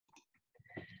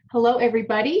Hello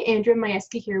everybody, Andrea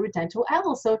Majewski here with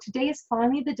Dentalelle. So today is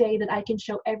finally the day that I can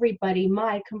show everybody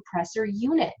my compressor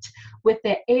unit with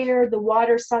the air, the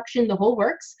water suction, the whole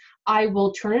works. I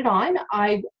will turn it on.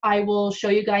 I will show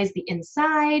you guys the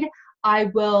inside. I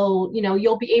will,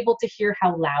 you'll be able to hear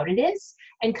how loud it is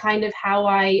and kind of how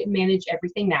I manage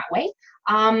everything that way.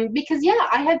 Because yeah,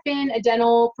 I have been a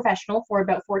dental professional for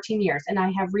about 14 years and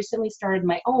I have recently started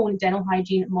my own dental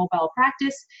hygiene mobile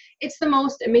practice. It's the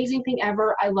most amazing thing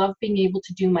ever. I love being able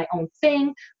to do my own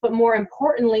thing, but more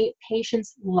importantly,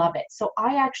 patients love it. So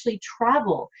I actually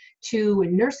travel to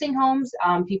nursing homes,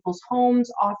 people's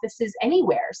homes, offices,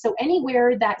 anywhere. So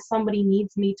anywhere that somebody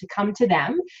needs me to come to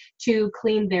them to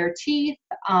clean their teeth,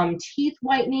 teeth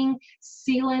whitening,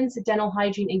 sealants, dental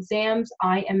hygiene exams,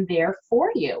 I am there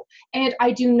for you. And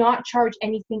I do not charge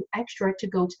anything extra to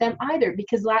go to them either,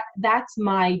 because that's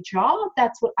my job.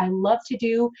 That's what I love to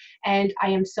do. And I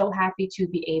am so happy to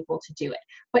be able to do it.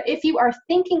 But if you are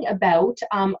thinking about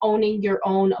owning your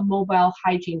own mobile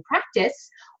hygiene practice,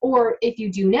 or if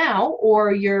you do now,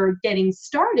 or you're getting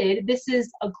started, this is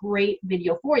a great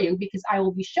video for you because I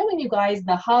will be showing you guys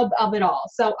the hub of it all.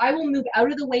 So I will move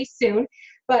out of the way soon,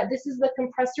 but this is the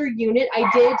compressor unit. I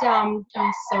did, I'm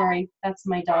sorry, that's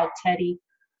my dog, Teddy.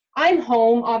 I'm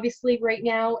home, obviously, right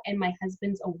now, and my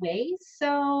husband's away,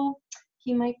 so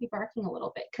he might be barking a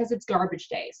little bit because it's garbage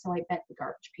day. So I bet the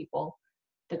garbage people,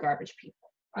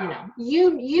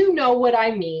 you know what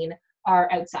I mean, are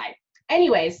outside.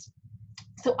 Anyways,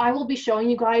 so I will be showing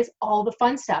you guys all the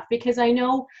fun stuff because I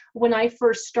know when I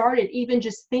first started, even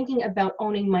just thinking about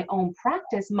owning my own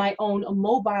practice, my own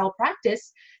mobile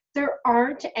practice, there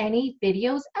aren't any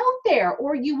videos out there,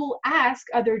 or you will ask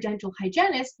other dental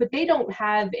hygienists, but they don't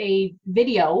have a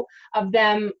video of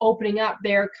them opening up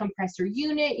their compressor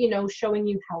unit, showing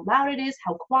you how loud it is,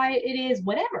 how quiet it is,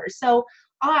 whatever. So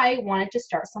I wanted to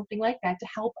start something like that to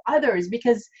help others,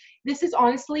 because this is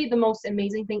honestly the most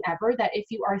amazing thing ever, that if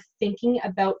you are thinking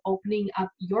about opening up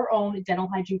your own dental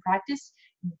hygiene practice,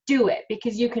 do it,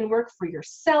 because you can work for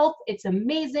yourself. It's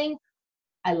amazing.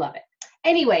 I love it.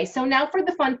 Anyway, so now for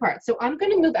the fun part. So I'm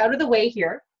going to move out of the way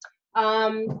here.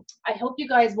 I hope you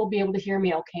guys will be able to hear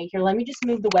me okay. Here, let me just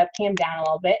move the webcam down a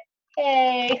little bit.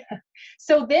 Hey.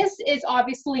 So this is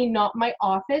obviously not my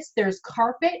office. There's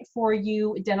carpet for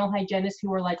you dental hygienists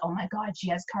who are like, oh my God, she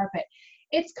has carpet.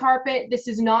 It's carpet. This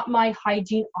is not my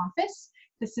hygiene office.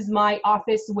 This is my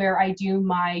office where I do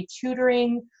my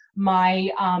tutoring, my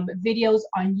videos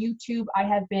on YouTube. I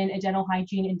have been a dental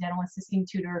hygiene and dental assisting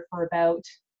tutor for about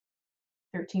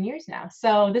 13 years now.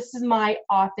 So this is my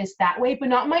office that way, but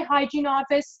not my hygiene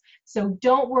office. So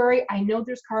don't worry. I know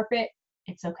there's carpet.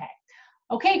 It's okay.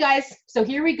 Okay, guys. So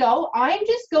here we go. I'm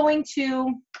just going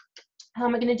to, how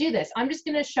am I going to do this? I'm just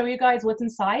going to show you guys what's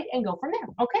inside and go from there.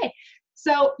 Okay.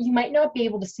 So you might not be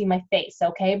able to see my face,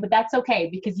 okay? But that's okay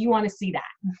because you want to see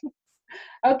that.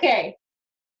 Okay.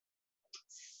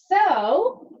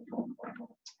 So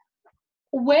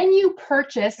when you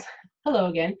purchase, hello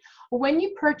again, when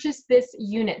you purchase this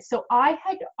unit, so I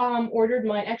had ordered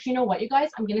mine. Actually, you know what, you guys?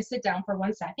 I'm going to sit down for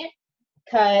 1 second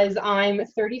because I'm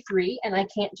 33 and I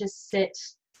can't just sit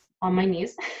on my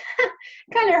knees.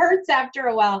 Kind of hurts after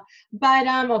a while. But,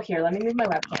 oh, here, let me move my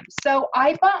webcam. So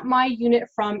I bought my unit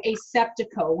from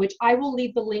Aseptico, which I will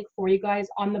leave the link for you guys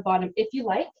on the bottom if you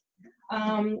like.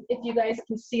 If you guys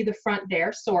can see the front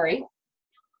there, sorry.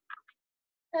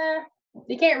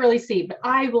 You can't really see, but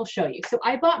I will show you. So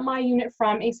I bought my unit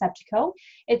from Aseptico.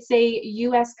 It's a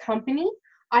US company.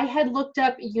 I had looked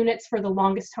up units for the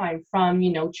longest time from,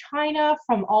 China,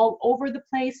 from all over the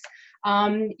place.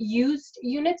 Used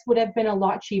units would have been a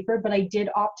lot cheaper, but I did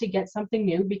opt to get something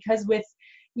new because with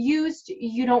used,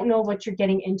 you don't know what you're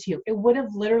getting into. It would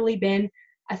have literally been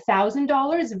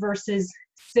 $1,000 versus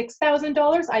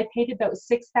 $6,000. I paid about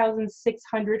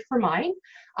 $6,600 for mine,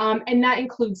 and that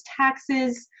includes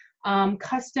taxes,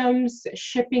 customs,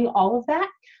 shipping, all of that.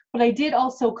 But I did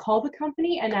also call the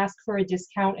company and ask for a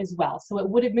discount as well. So it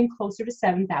would have been closer to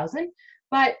 $7,000.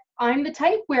 But I'm the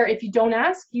type where if you don't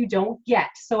ask, you don't get.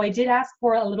 So I did ask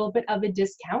for a little bit of a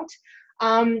discount.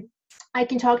 I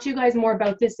can talk to you guys more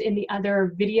about this in the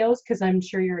other videos because I'm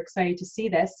sure you're excited to see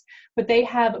this. But they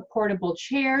have portable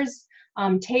chairs,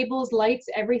 tables, lights,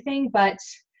 everything. But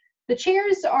the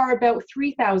chairs are about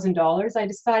 $3,000. I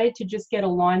decided to just get a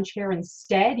lawn chair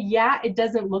instead. Yeah, it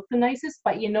doesn't look the nicest,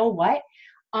 but you know what?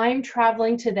 I'm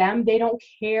traveling to them. They don't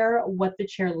care what the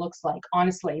chair looks like,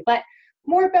 honestly. But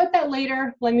more about that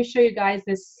later. Let me show you guys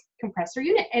this compressor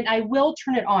unit, and I will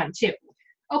turn it on too.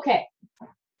 Okay.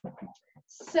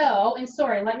 So, and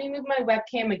sorry, let me move my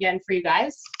webcam again for you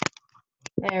guys.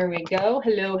 There we go.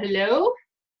 Hello, hello.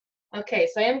 Okay,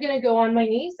 so I am gonna go on my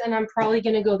knees and I'm probably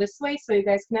gonna go this way so you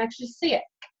guys can actually see it.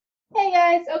 Hey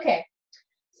guys, okay.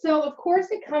 So of course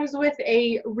it comes with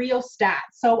a rheostat,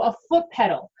 so a foot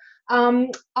pedal.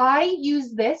 I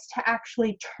use this to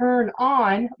actually turn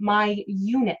on my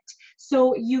unit.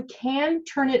 So you can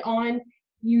turn it on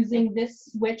using this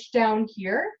switch down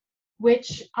here,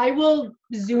 which I will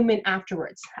zoom in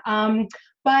afterwards.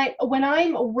 But when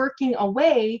I'm working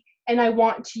away and I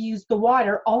want to use the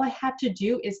water, all I have to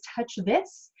do is touch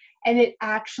this and it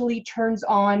actually turns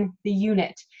on the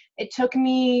unit. It took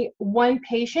me one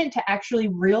patient to actually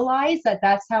realize that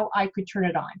that's how I could turn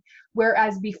it on.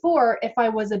 Whereas before, if I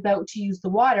was about to use the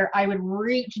water, I would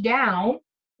reach down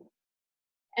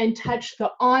and touch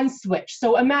the on switch.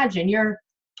 So imagine you're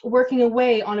working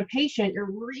away on a patient,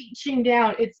 you're reaching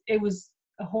down. It was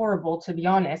horrible, to be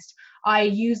honest. I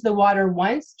used the water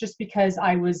once just because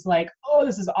I was like, oh,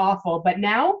 this is awful. But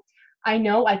now I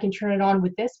know I can turn it on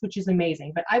with this, which is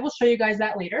amazing. But I will show you guys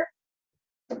that later.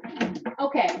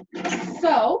 Okay,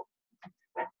 so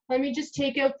let me just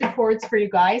take out the cords for you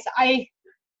guys.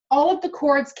 All of the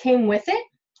cords came with it,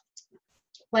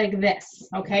 like this,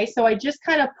 okay? So I just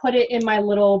kind of put it in my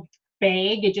little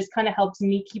bag. It just kind of helps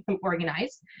me keep them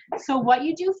organized. So what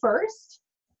you do first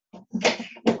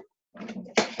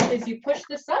is you push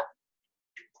this up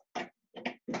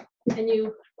and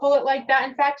you pull it like that.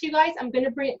 In fact, you guys, I'm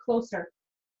gonna bring it closer.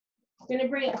 I'm gonna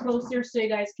bring it closer so you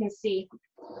guys can see.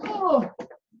 Oh,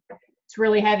 it's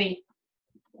really heavy.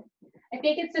 I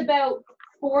think it's about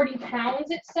 40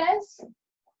 pounds, it says.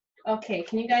 Okay,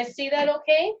 can you guys see that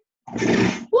okay?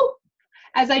 Woo!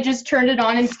 As I just turned it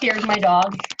on and scared my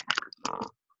dog.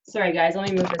 Sorry guys, let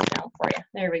me move this down for you.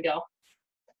 There we go.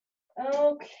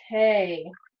 Okay.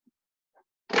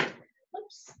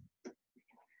 Oops.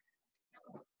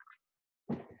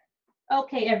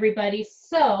 Okay, everybody,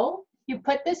 so you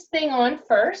put this thing on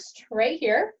first, right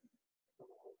here.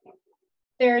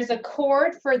 There's a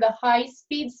cord for the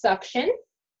high-speed suction.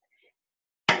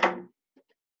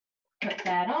 Put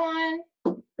that on.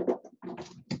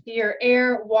 Your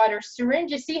air water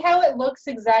syringe. You see how it looks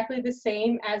exactly the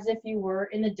same as if you were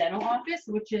in the dental office,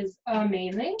 which is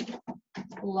amazing.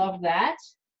 Love that.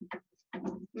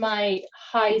 My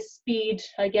high-speed,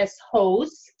 I guess,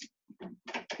 hose.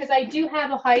 Because I do have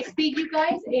a high-speed, you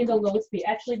guys, and a low-speed.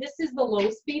 Actually, this is the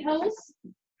low-speed hose.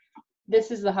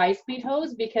 This is the high-speed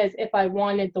hose because if I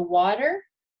wanted the water,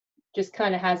 just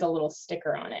kind of has a little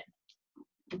sticker on it.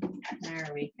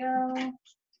 There we go.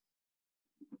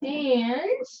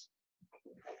 And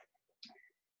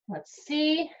let's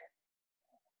see.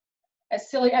 As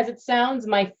silly as it sounds,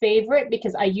 my favorite,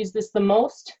 because I use this the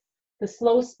most, the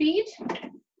slow speed.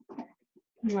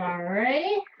 All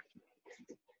right.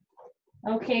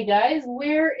 Okay, guys,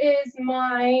 where is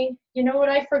my, you know what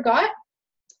I forgot?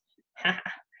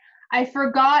 I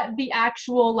forgot the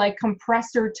actual like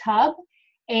compressor tub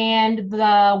and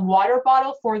the water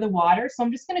bottle for the water. So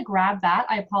I'm just gonna grab that.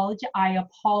 I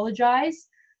apologize.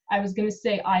 I was gonna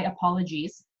say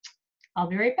apologies. I'll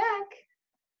be right back.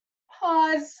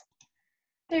 Pause.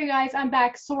 There you guys, I'm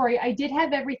back. Sorry, I did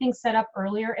have everything set up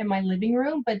earlier in my living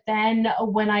room, but then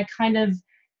when I kind of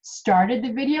started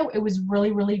the video, it was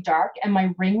really, really dark and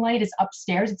my ring light is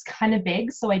upstairs. It's kind of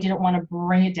big, so I didn't want to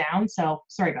bring it down. So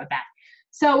sorry about that.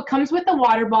 So it comes with a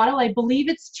water bottle. I believe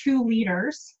it's 2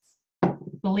 liters,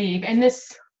 and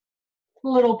this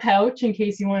little pouch in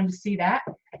case you wanted to see that,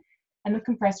 and the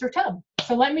compressor tub.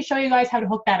 So let me show you guys how to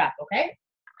hook that up, okay?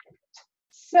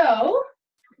 So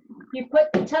you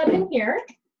put the tub in here.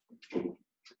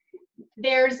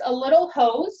 There's a little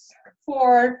hose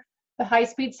for the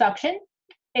high-speed suction.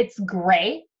 It's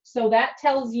gray, so that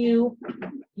tells you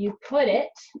you put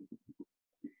it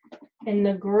in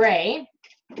the gray,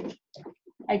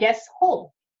 I guess,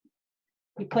 hole.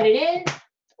 You put it in,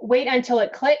 wait until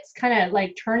it clicks, kind of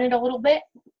like turn it a little bit.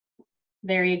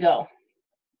 There you go,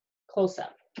 close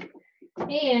up.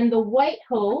 And the white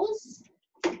hose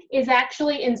is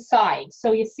actually inside.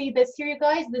 So you see this here, you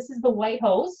guys, this is the white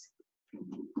hose.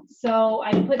 So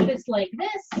I put this like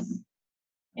this,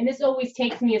 and this always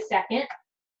takes me a second,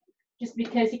 just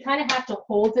because you kind of have to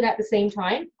hold it at the same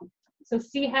time. So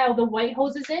see how the white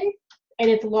hose is in, and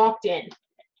it's locked in.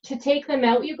 To take them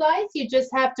out, you guys, you just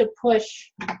have to push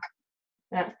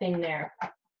that thing there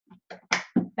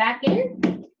back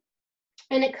in.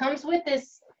 And it comes with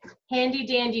this handy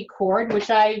dandy cord, which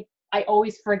I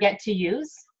always forget to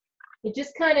use. It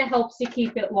just kind of helps you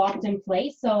keep it locked in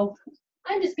place. So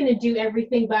I'm just going to do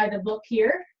everything by the book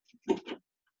here.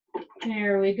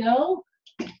 There we go.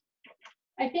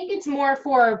 I think it's more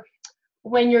for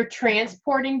when you're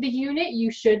transporting the unit, you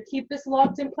should keep this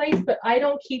locked in place, but I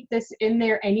don't keep this in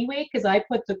there anyway because I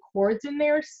put the cords in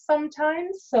there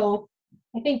sometimes. So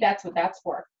I think that's what that's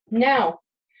for. Now,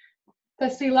 the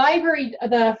saliva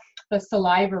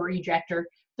ejector,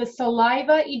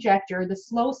 the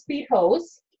slow speed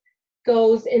hose,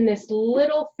 goes in this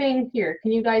little thing here.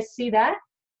 Can you guys see that?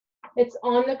 It's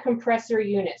on the compressor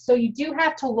unit. So you do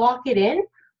have to lock it in,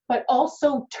 but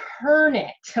also turn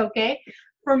it, okay?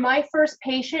 For my first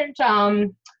patient,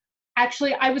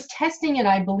 actually I was testing it,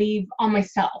 I believe, on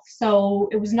myself. So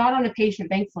it was not on a patient,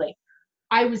 thankfully.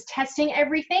 I was testing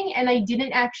everything and I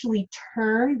didn't actually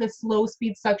turn the slow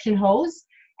speed suction hose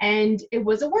and it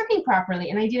wasn't working properly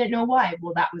and I didn't know why.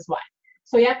 Well, that was why.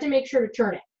 So you have to make sure to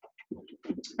turn it.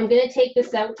 I'm gonna take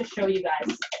this out to show you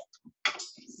guys.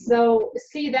 So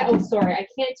see that, oh sorry, I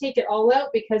can't take it all out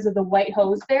because of the white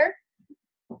hose there,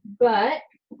 but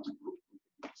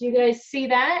do you guys see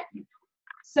that?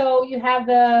 So you have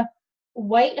the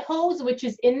white hose, which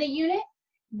is in the unit,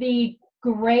 the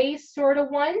gray sort of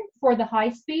one for the high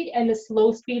speed, and the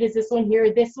slow speed is this one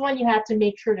here. This one you have to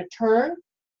make sure to turn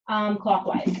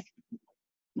clockwise.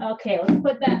 Okay, let's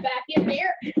put that back in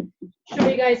there. Show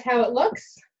you guys how it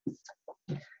looks.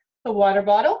 The water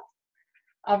bottle.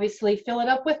 Obviously fill it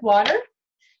up with water.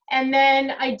 And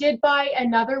then I did buy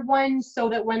another one so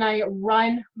that when I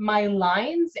run my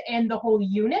lines and the whole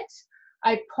unit,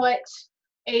 I put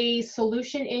a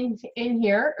solution in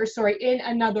here, or sorry, in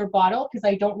another bottle because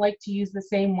I don't like to use the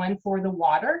same one for the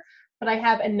water, but I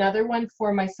have another one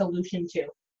for my solution too.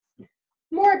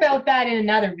 More about that in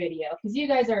another video because you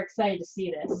guys are excited to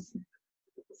see this.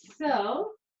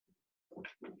 So,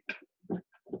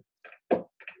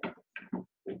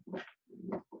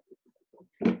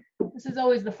 this is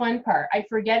always the fun part. I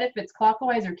forget if it's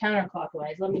clockwise or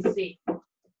counterclockwise. Let me see.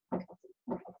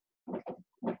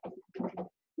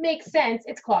 Makes sense,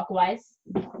 it's clockwise.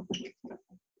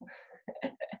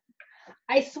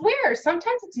 I swear,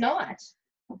 sometimes it's not.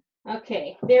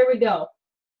 Okay, there we go.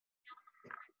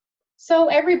 So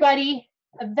everybody,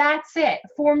 that's it.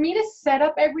 For me to set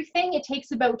up everything, it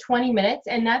takes about 20 minutes,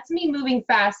 and that's me moving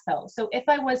fast though. So if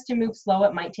I was to move slow,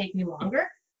 it might take me longer.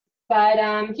 But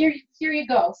here you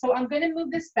go. So I'm gonna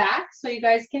move this back so you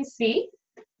guys can see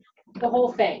the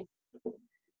whole thing.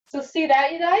 So see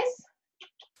that, you guys?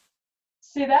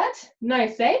 See that?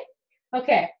 Nice, eh?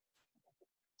 Okay.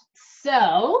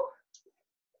 So,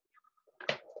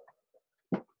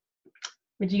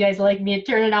 would you guys like me to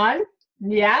turn it on?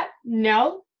 Yeah?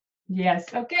 No?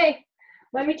 Yes. Okay.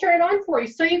 Let me turn it on for you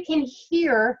so you can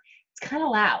hear. It's kind of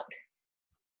loud.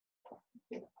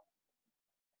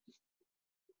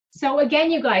 So again,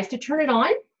 you guys, to turn it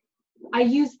on, I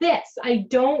use this. I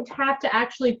don't have to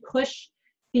actually push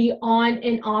the on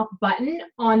and off button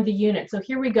on the unit. So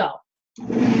here we go.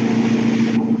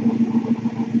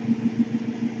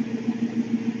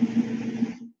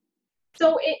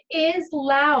 So it is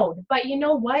loud, but you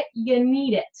know what? You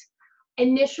need it.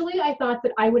 Initially, I thought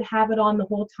that I would have it on the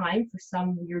whole time for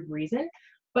some weird reason,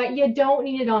 but you don't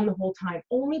need it on the whole time.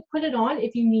 Only put it on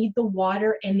if you need the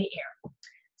water and the air.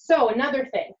 So another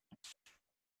thing.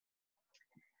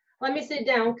 Let me sit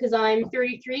down because I'm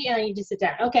 33 and I need to sit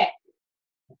down. Okay.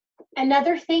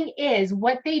 Another thing is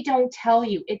what they don't tell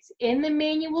you. It's in the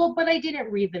manual, but I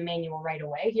didn't read the manual right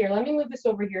away. Here, let me move this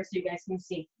over here so you guys can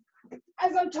see.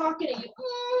 As I'm talking to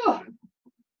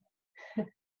you.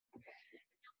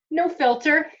 No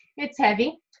filter. It's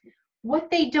heavy. What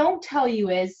they don't tell you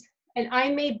is, and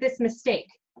I made this mistake,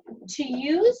 to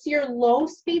use your low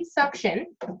speed suction,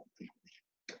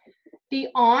 the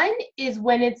on is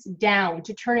when it's down.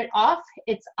 To turn it off,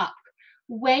 it's up.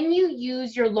 When you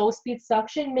use your low speed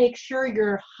suction, make sure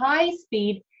your high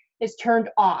speed is turned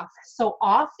off. So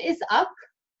off is up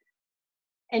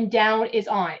and down is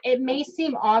on. It may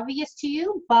seem obvious to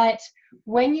you, but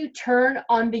when you turn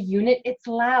on the unit, it's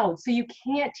loud. So you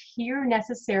can't hear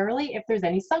necessarily if there's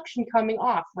any suction coming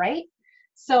off, right?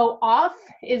 So off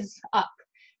is up.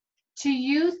 To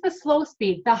use the slow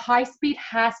speed, the high speed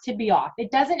has to be off. It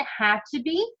doesn't have to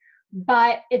be,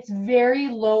 but it's very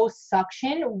low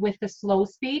suction with the slow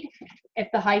speed if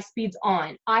the high speed's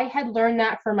on. I had learned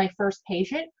that for my first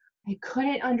patient. I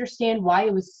couldn't understand why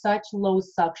it was such low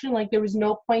suction. Like there was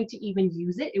no point to even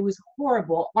use it. It was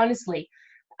horrible, honestly.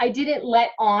 I didn't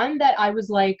let on that I was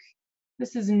like,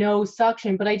 this is no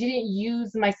suction, but I didn't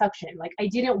use my suction. Like I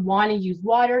didn't want to use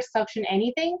water, suction,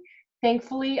 anything.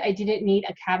 Thankfully, I didn't need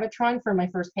a Cavitron for my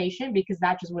first patient because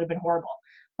that just would have been horrible.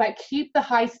 But keep the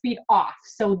high speed off.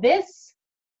 So this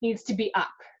needs to be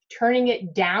up. Turning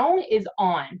it down is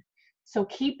on. So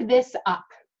keep this up.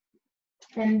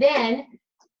 And then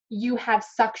you have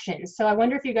suction. So I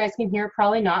wonder if you guys can hear,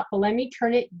 probably not, but let me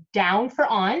turn it down for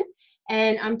on,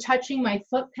 and I'm touching my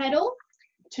foot pedal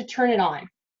to turn it on.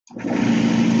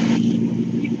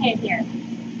 You can't hear,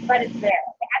 but it's there.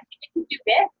 If you do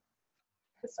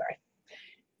this, sorry.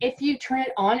 If you turn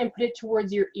it on and put it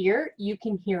towards your ear, you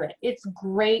can hear it. It's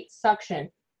great suction.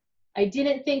 I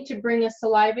didn't think to bring a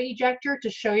saliva ejector to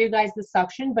show you guys the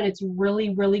suction, but it's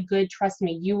really, really good. Trust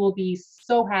me, you will be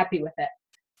so happy with it.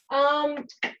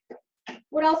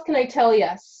 What else can I tell you?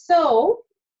 So,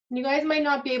 you guys might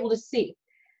not be able to see.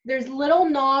 There's little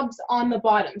knobs on the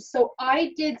bottom. So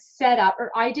I did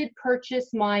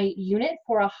purchase my unit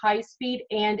for a high speed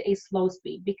and a slow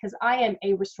speed because I am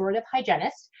a restorative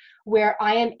hygienist where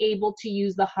I am able to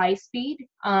use the high speed.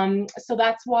 So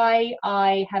that's why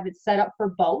I have it set up for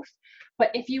both.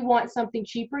 But if you want something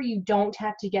cheaper, you don't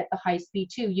have to get the high speed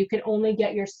too. You can only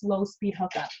get your slow speed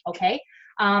hookup, okay?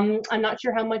 I'm not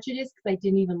sure how much it is because I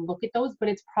didn't even look at those, but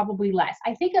it's probably less.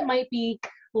 I think it might be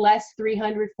less,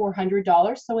 $300,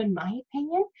 $400. So in my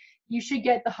opinion, you should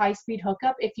get the high speed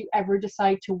hookup if you ever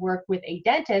decide to work with a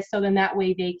dentist, so then that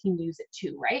way they can use it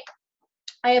too, right?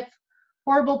 I have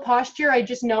horrible posture, I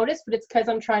just noticed, but it's because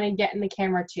I'm trying to get in the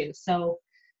camera too. So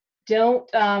don't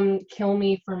kill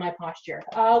me for my posture.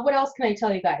 What else can I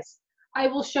tell you guys? I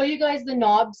will show you guys the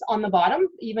knobs on the bottom,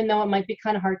 even though it might be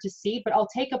kind of hard to see, but I'll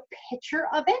take a picture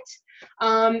of it.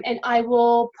 And I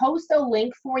will post a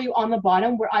link for you on the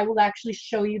bottom where I will actually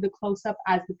show you the close-up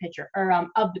as the picture, or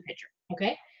of the picture,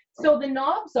 okay? So the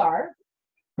knobs are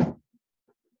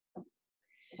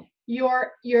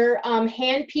your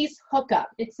handpiece hookup.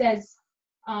 It says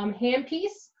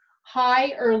handpiece,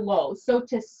 high or low. So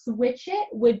to switch it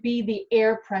would be the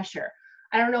air pressure.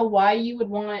 I don't know why you would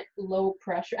want low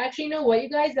pressure. Actually, you know what, you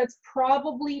guys? That's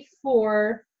probably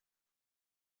for,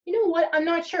 you know what? I'm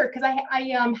not sure because I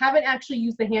haven't actually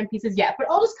used the hand pieces yet, but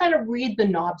I'll just kind of read the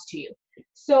knobs to you.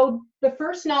 So the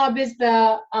first knob is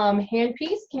the hand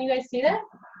piece. Can you guys see that?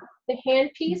 The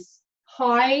hand piece,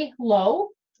 high,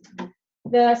 low.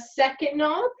 The second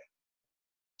knob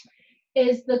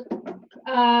is the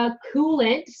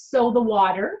coolant, so the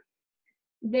water.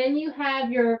 Then you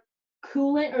have your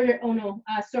coolant, or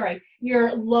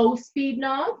your low speed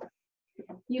knob.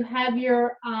 You have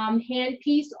your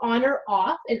handpiece on or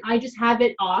off, and I just have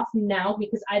it off now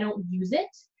because I don't use it.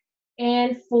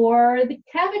 And for the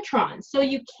Cavitron, so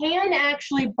you can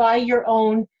actually buy your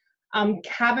own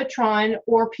Cavitron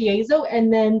or piezo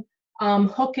and then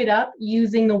hook it up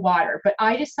using the water. But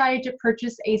I decided to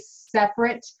purchase a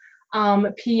separate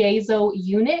piezo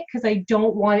unit because I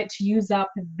don't want it to use up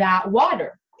that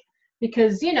water.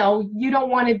 Because, you know, you don't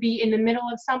want to be in the middle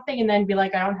of something and then be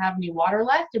like, I don't have any water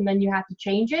left, and then you have to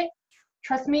change it.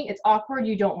 Trust me, it's awkward.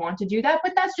 You don't want to do that,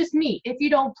 but that's just me. If you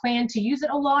don't plan to use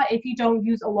it a lot, if you don't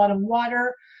use a lot of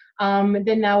water,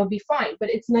 then that would be fine.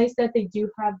 But it's nice that they do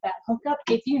have that hookup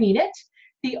if you need it.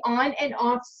 The on and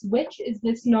off switch is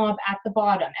this knob at the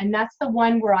bottom, and that's the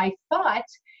one where I thought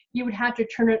you would have to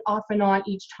turn it off and on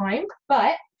each time,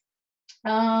 but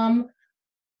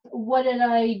what did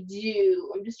I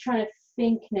do? I'm just trying to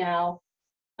think now.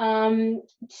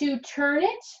 To turn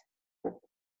it,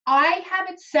 I have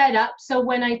it set up so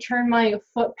when I turn my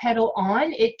foot pedal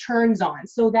on, it turns on.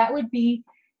 So that would be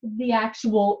the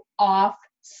actual off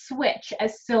switch,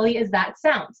 as silly as that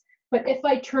sounds. But if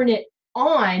I turn it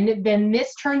on, then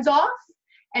this turns off,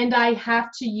 and I have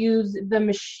to use the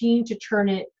machine to turn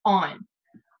it on.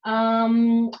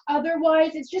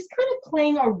 Otherwise, it's just kind of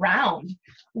playing around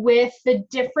with the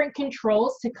different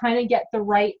controls to kind of get the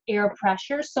right air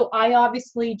pressure. So I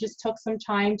obviously just took some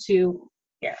time to,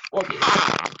 here, we'll do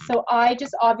this. So I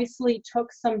just obviously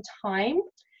took some time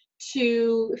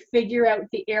to figure out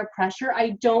the air pressure.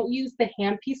 I don't use the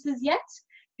hand pieces yet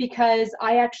because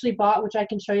I actually bought, which I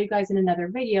can show you guys in another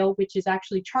video, which is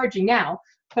actually charging now,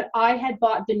 but I had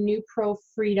bought the new Pro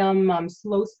Freedom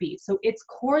Slow Speed. So it's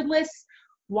cordless,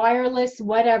 wireless,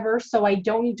 whatever, so I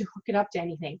don't need to hook it up to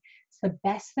anything. It's the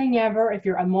best thing ever if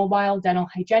you're a mobile dental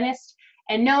hygienist.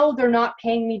 And no, they're not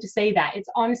paying me to say that. It's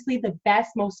honestly the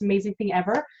best, most amazing thing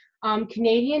ever.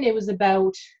 Canadian, it was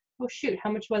about, oh shoot,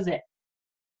 how much was it?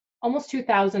 Almost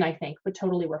 2,000, I think, but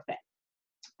totally worth it.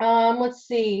 Let's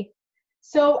see.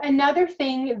 So another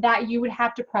thing that you would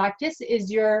have to practice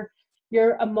is your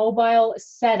mobile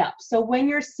setup. So when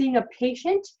you're seeing a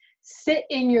patient, sit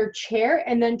in your chair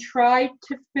and then try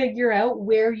to figure out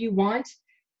where you want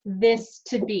this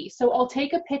to be. So I'll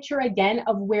take a picture again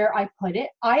of where I put it.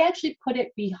 I actually put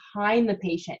it behind the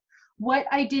patient. What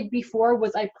I did before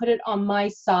was I put it on my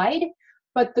side,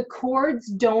 but the cords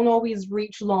don't always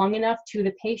reach long enough to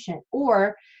the patient,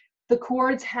 or the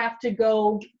cords have to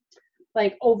go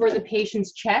like over the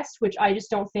patient's chest, which I just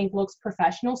don't think looks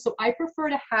professional. So I prefer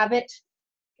to have it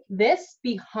this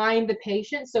behind the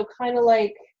patient. So kind of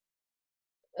like,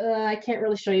 I can't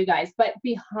really show you guys, but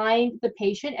behind the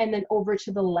patient and then over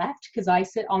to the left because I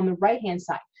sit on the right-hand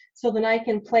side. So then I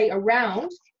can play around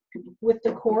with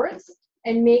the cords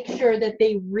and make sure that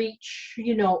they reach,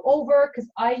 you know, over, because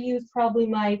I use probably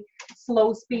my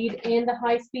slow speed and the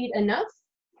high speed enough.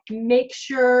 Make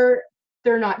sure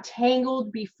they're not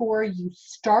tangled before you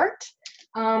start.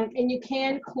 And you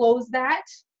can close that.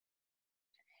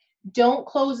 Don't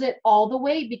close it all the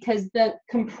way because the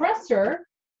compressor,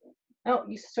 oh,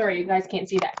 sorry, you guys can't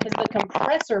see that, because the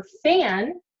compressor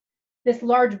fan, this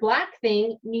large black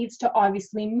thing, needs to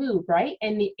obviously move, right?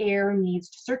 And the air needs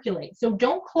to circulate. So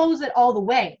don't close it all the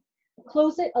way.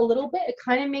 Close it a little bit. It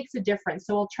kind of makes a difference.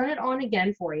 So I'll turn it on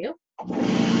again for you.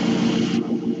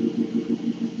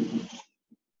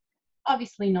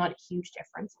 Obviously not a huge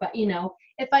difference, but you know,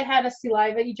 if I had a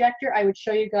saliva ejector, I would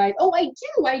show you guys. Oh, I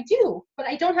do, but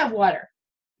I don't have water.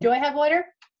 Do I have water?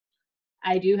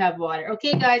 I do have water.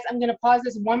 Okay, guys, I'm gonna pause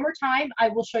this one more time. I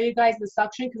will show you guys the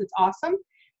suction because it's awesome,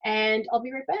 and I'll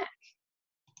be right back.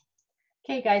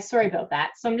 Okay, guys, sorry about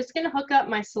that. So I'm just gonna hook up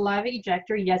my saliva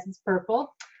ejector. Yes, it's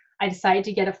purple. I decided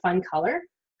to get a fun color.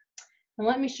 And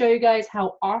let me show you guys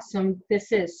how awesome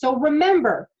this is. So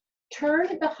remember,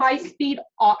 turn the high speed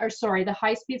off, or sorry, the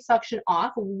high speed suction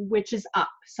off, which is up.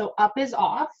 So up is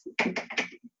off.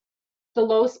 The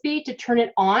low speed, to turn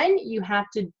it on, you have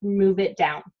to move it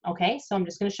down. Okay, so I'm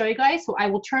just going to show you guys. So I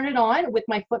will turn it on with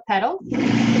my foot pedal. I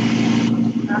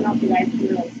don't know if you guys can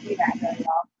really see that very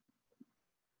well.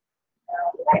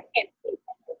 I can't see.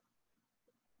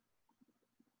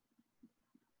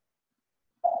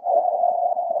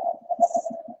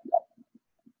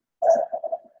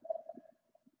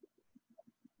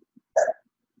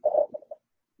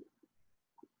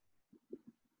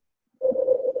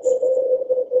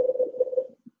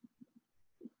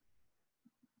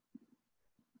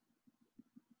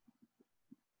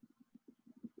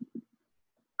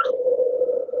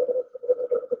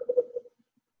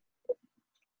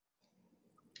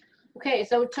 Okay,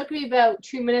 so it took me about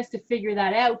 2 minutes to figure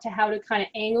that out, to how to kind of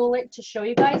angle it to show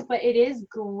you guys, but it is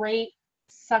great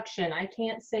suction. I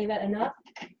can't say that enough.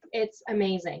 It's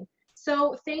amazing.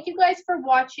 So thank you guys for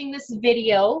watching this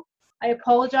video. I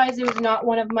apologize, it was not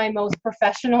one of my most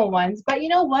professional ones, but you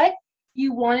know what?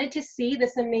 You wanted to see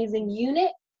this amazing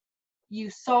unit.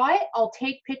 You saw it. I'll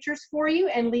take pictures for you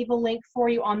and leave a link for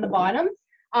you on the bottom.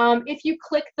 If you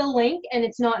click the link and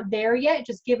it's not there yet,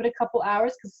 just give it a couple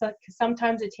hours because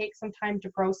sometimes it takes some time to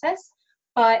process,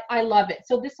 but I love it.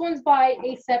 So this one's by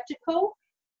Aseptico.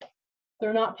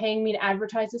 They're not paying me to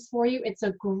advertise this for you. It's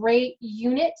a great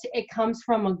unit. It comes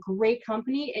from a great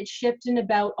company. It shipped in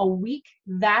about a week.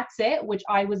 That's it, which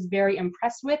I was very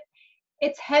impressed with.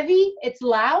 It's heavy, it's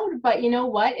loud, but you know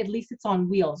what? At least it's on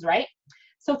wheels, right?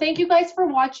 So thank you guys for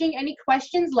watching. Any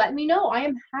questions, let me know. I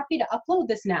am happy to upload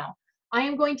this now. I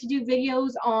am going to do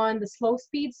videos on the slow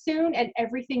speed soon and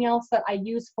everything else that I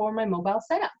use for my mobile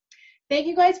setup. Thank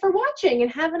you guys for watching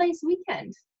and have a nice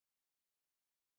weekend.